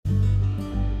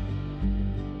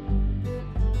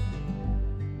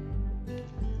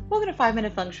Welcome to 5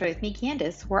 Minute Feng Shui with me,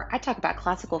 Candace, where I talk about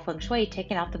classical feng shui,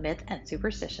 taking out the myth and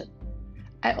superstition.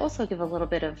 I also give a little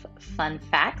bit of fun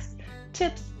facts,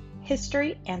 tips,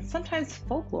 history, and sometimes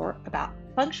folklore about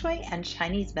feng shui and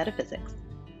Chinese metaphysics.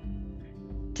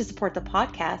 To support the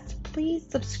podcast, please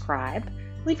subscribe,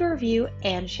 leave a review,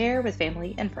 and share with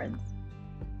family and friends.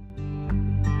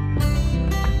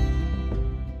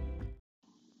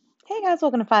 Hey guys,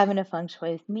 welcome to 5 Minute Feng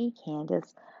Shui with me,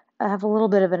 Candace. I have a little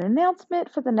bit of an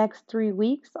announcement for the next 3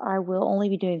 weeks. I will only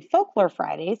be doing Folklore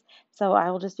Fridays, so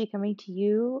I will just be coming to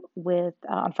you with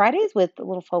on Fridays with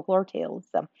little folklore tales,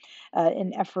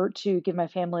 in effort to give my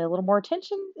family a little more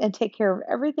attention and take care of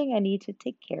everything I need to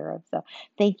take care of. So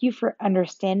thank you for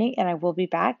understanding, and I will be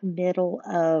back middle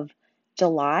of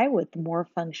July with more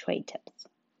feng shui tips.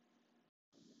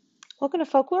 Welcome to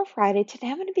Folklore Friday. Today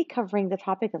I'm going to be covering the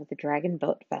topic of the Dragon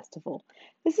Boat Festival.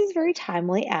 This is very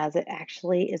timely as it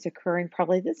actually is occurring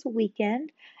probably this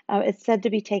weekend. It's said to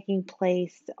be taking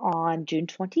place on June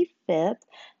 25th,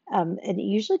 and it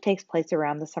usually takes place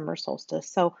around the summer solstice.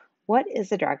 So, what is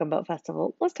the Dragon Boat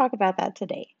Festival? Let's talk about that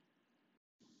today.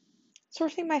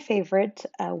 Sourcing my favorite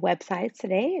websites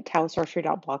today at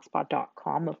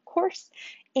taosorcery.blogspot.com, of course.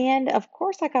 And of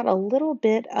course, I got a little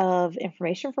bit of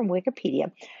information from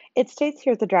Wikipedia. It states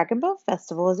here the Dragon Boat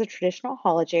Festival is a traditional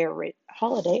holiday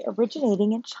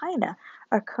originating in China,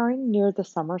 occurring near the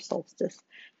summer solstice.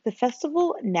 The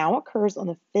festival now occurs on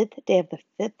the fifth day of the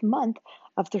fifth month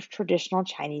of the traditional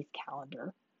Chinese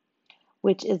calendar,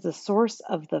 which is the source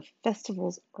of the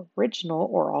festival's original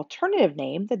or alternative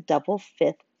name, the Double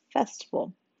Fifth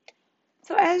Festival.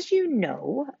 So, as you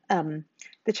know,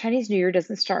 the Chinese New Year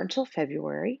doesn't start until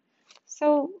February.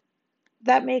 So,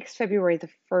 that makes February the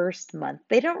first month.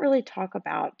 They don't really talk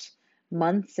about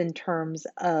months in terms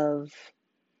of,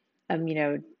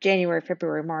 January,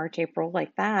 February, March, April,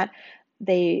 like that.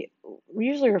 They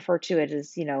usually refer to it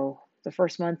as, the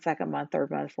first month, second month, third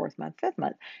month, fourth month, fifth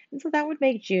month. And so that would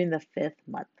make June the fifth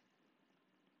month.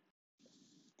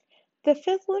 The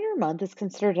fifth lunar month is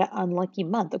considered an unlucky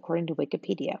month according to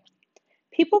Wikipedia.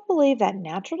 People believe that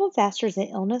natural disasters and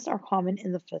illness are common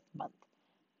in the fifth month.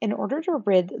 In order to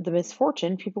rid the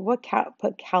misfortune, people would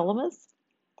put calamus,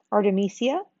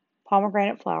 artemisia,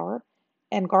 pomegranate flower,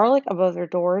 and garlic above their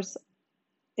doors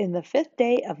in the fifth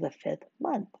day of the fifth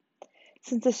month.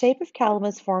 Since the shape of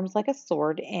calamus forms like a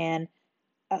sword and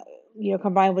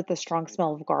combined with the strong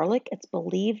smell of garlic, it's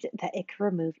believed that it can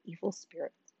remove evil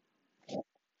spirits.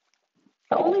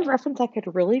 The only reference I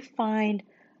could really find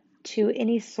to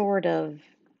any sort of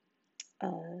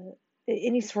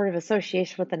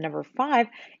association with the number five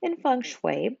in feng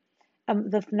shui.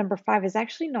 The number five is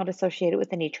actually not associated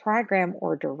with any trigram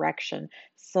or direction.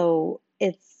 So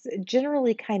it's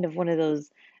generally kind of one of those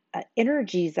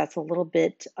energies that's a little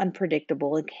bit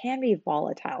unpredictable and can be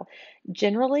volatile.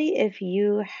 Generally, if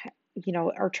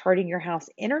are charting your house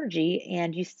energy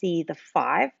and you see the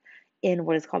five in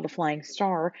what is called a flying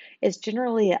star, is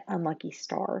generally an unlucky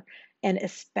star. And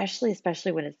especially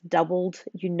when it's doubled,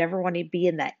 you never want to be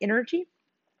in that energy.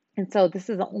 And so this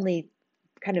is the only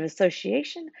kind of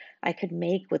association I could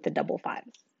make with the double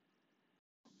fives.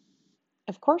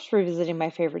 Of course, revisiting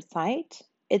my favorite site,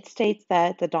 it states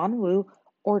that the Duanwu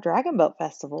or Dragon Boat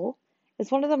Festival is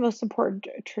one of the most important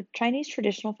Chinese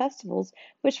traditional festivals,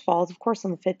 which falls, of course, on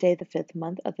the fifth day of the fifth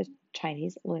month of the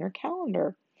Chinese lunar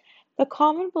calendar. The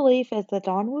common belief is the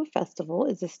Duanwu Festival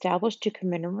is established to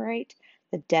commemorate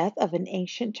the death of an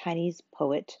ancient Chinese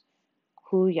poet,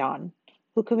 Hu Yan,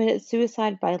 who committed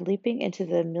suicide by leaping into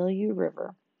the Milu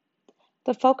River.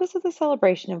 The focus of the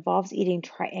celebration involves eating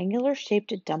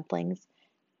triangular-shaped dumplings,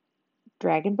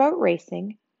 dragon boat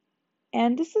racing,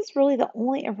 and this is really the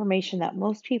only information that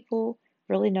most people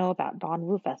really know about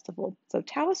Duanwu Festival. So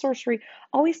Taoist sorcery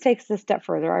always takes this step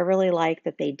further. I really like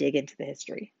that they dig into the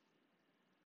history.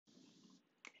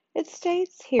 It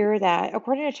states here that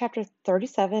according to chapter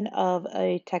 37 of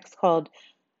a text called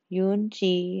Yun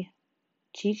Ji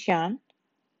Qixian,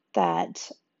 that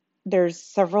there's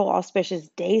several auspicious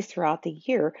days throughout the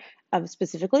year,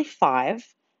 specifically five,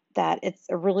 that it's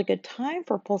a really good time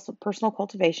for personal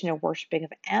cultivation and worshiping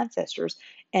of ancestors.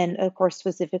 And of course,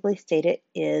 specifically stated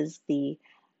is the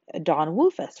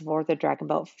Duanwu Festival or the Dragon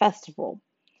Boat Festival.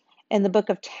 In the Book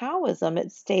of Taoism,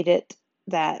 it stated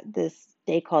that this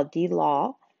day called Di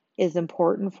Law is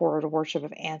important for the worship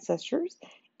of ancestors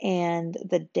and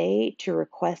the day to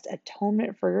request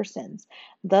atonement for your sins.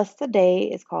 Thus, the day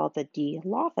is called the Di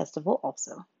Law Festival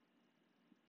also.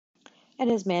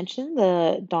 And as mentioned,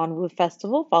 the Duanwu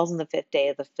festival falls on the fifth day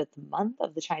of the fifth month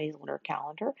of the Chinese lunar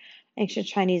calendar. Ancient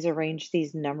Chinese arranged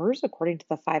these numbers according to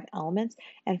the five elements,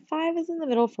 and five is in the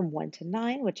middle from one to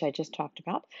nine, which I just talked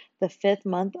about. The fifth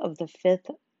month of the fifth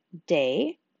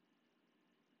day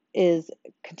is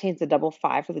contains the double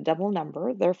five for the double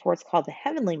number. Therefore, it's called the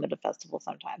heavenly middle festival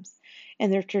sometimes.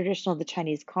 And the traditional, the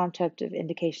Chinese concept of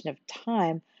indication of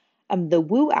time, the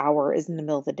Wu hour is in the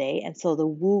middle of the day, and so the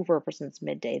Wu represents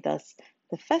midday. Thus,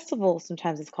 the festival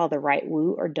sometimes is called the right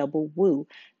Wu or double Wu.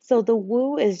 So the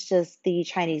Wu is just the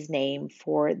Chinese name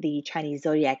for the Chinese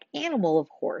zodiac animal of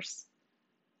horse.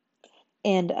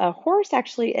 And a horse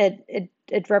actually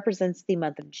it represents the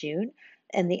month of June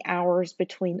and the hours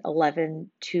between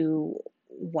 11 to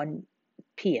 1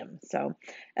 p.m. So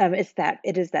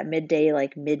it is that midday,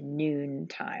 like mid-noon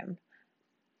time.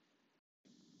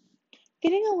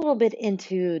 Getting a little bit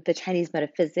into the Chinese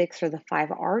metaphysics or the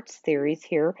five arts theories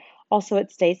here. Also,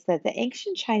 it states that the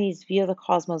ancient Chinese view of the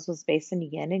cosmos was based in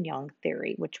yin and yang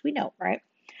theory, which we know, right?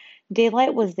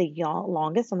 Daylight was the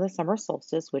longest on the summer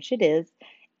solstice, which it is,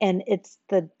 and it's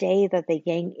the day that the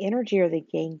yang energy or the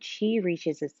yang qi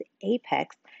reaches its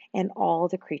apex, and all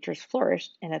the creatures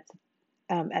flourish, and it's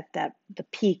at that the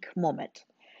peak moment.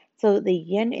 So the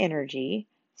yin energy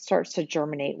starts to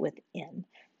germinate within.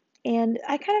 And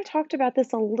I kind of talked about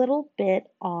this a little bit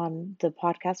on the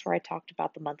podcast where I talked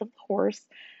about the month of the horse.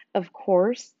 Of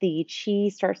course, the chi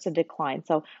starts to decline.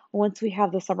 So once we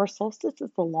have the summer solstice,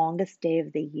 it's the longest day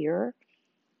of the year.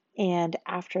 And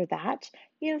after that,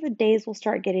 the days will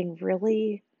start getting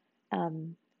really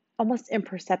um, almost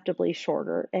imperceptibly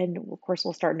shorter. And of course,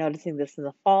 we'll start noticing this in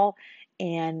the fall.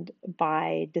 And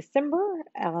by December,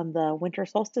 on the winter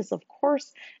solstice, of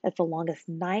course, it's the longest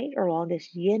night or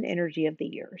longest yin energy of the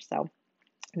year. So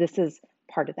this is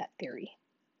part of that theory.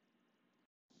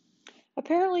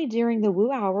 Apparently, during the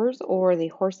woo hours or the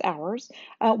horse hours,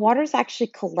 water is actually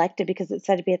collected because it's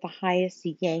said to be at the highest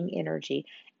yang energy.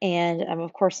 And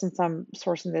of course, since I'm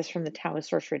sourcing this from the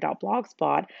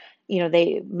taoistsorcery.blogspot,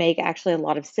 they make actually a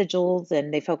lot of sigils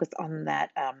and they focus on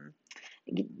that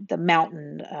the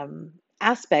mountain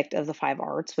aspect of the five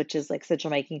arts, which is like sigil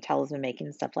making, talisman making,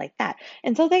 and stuff like that.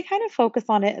 And so they kind of focus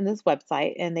on it in this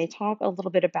website and they talk a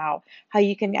little bit about how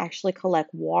you can actually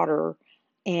collect water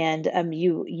and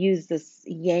you use this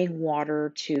yang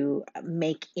water to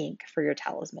make ink for your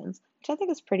talismans, which I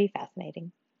think is pretty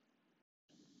fascinating.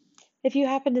 If you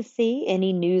happen to see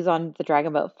any news on the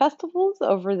Dragon Boat festivals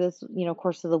over this,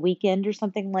 course of the weekend or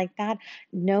something like that,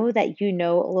 know that you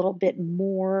know a little bit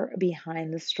more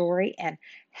behind the story and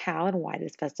how and why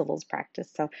this festival is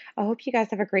practiced. So I hope you guys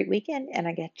have a great weekend, and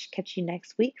I get catch you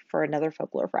next week for another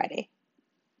Folklore Friday.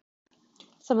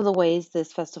 Some of the ways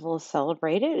this festival is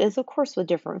celebrated is, of course, with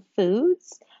different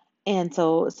foods. And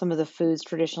so some of the foods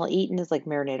traditionally eaten is like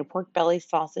marinated pork belly,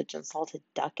 sausage, and salted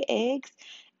duck eggs.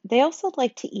 They also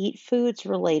like to eat foods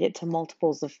related to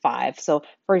multiples of five. So,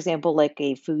 for example, like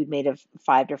a food made of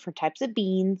five different types of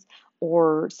beans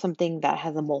or something that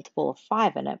has a multiple of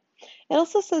five in it. It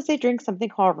also says they drink something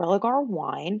called religar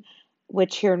wine,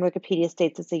 which here in Wikipedia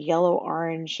states it's a yellow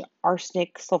orange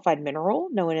arsenic sulfide mineral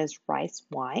known as rice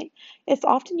wine. It's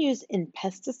often used in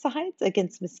pesticides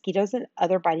against mosquitoes and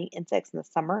other biting insects in the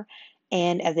summer,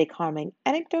 and as a common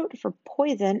anecdote for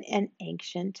poison in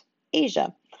ancient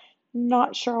Asia.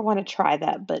 Not sure I want to try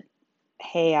that, but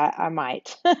hey, I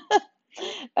might.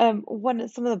 Some of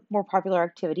the more popular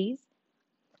activities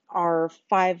are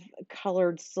five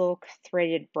colored silk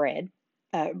threaded bread.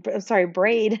 Sorry,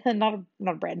 braid, not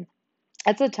bread.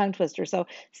 That's a tongue twister. So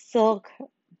silk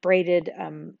braided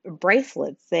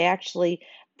bracelets. They actually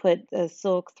put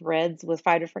silk threads with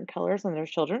five different colors on their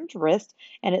children's wrist,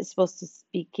 and it's supposed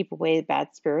to keep away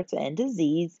bad spirits and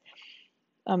disease.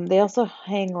 They also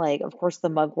hang, like, of course, the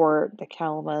mugwort, the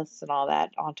calamus, and all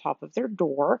that on top of their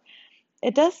door.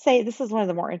 It does say, this is one of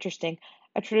the more interesting,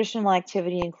 a traditional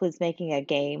activity includes making a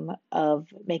game of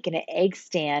making an egg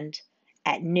stand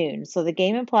at noon. So the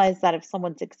game implies that if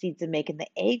someone succeeds in making the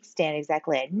egg stand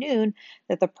exactly at noon,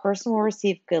 that the person will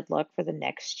receive good luck for the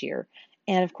next year.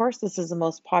 And of course, this is the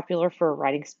most popular for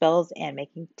writing spells and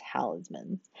making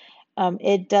talismans.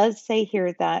 It does say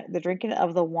here that the drinking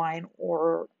of the wine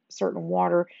or certain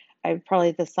water,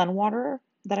 probably the sun water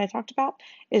that I talked about,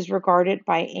 is regarded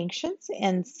by ancients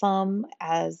and some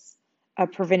as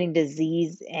preventing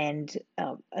disease and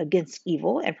against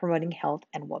evil and promoting health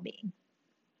and well-being.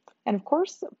 And of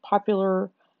course,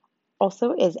 popular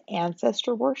also is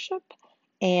ancestor worship,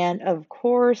 and of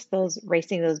course, those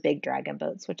racing those big dragon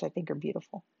boats, which I think are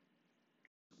beautiful.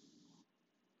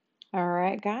 All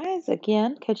right, guys.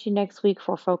 Again, catch you next week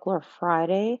for Folklore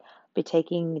Friday. be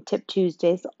taking Tip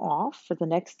Tuesdays off for the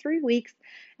next 3 weeks.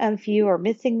 If you are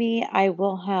missing me, I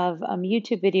will have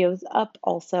YouTube videos up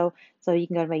also, so you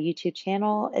can go to my YouTube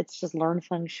channel. It's just Learn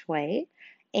Feng Shui.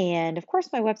 And of course,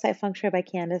 my website,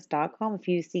 fengshuibycandace.com, if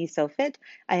you see so fit.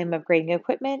 I am upgrading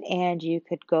equipment, and you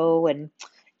could go and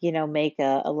make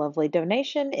a lovely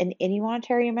donation in any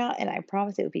monetary amount, and I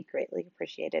promise it would be greatly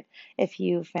appreciated. If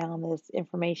you found this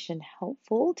information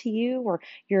helpful to you or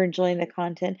you're enjoying the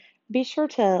content, be sure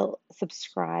to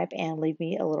subscribe and leave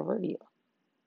me a little review.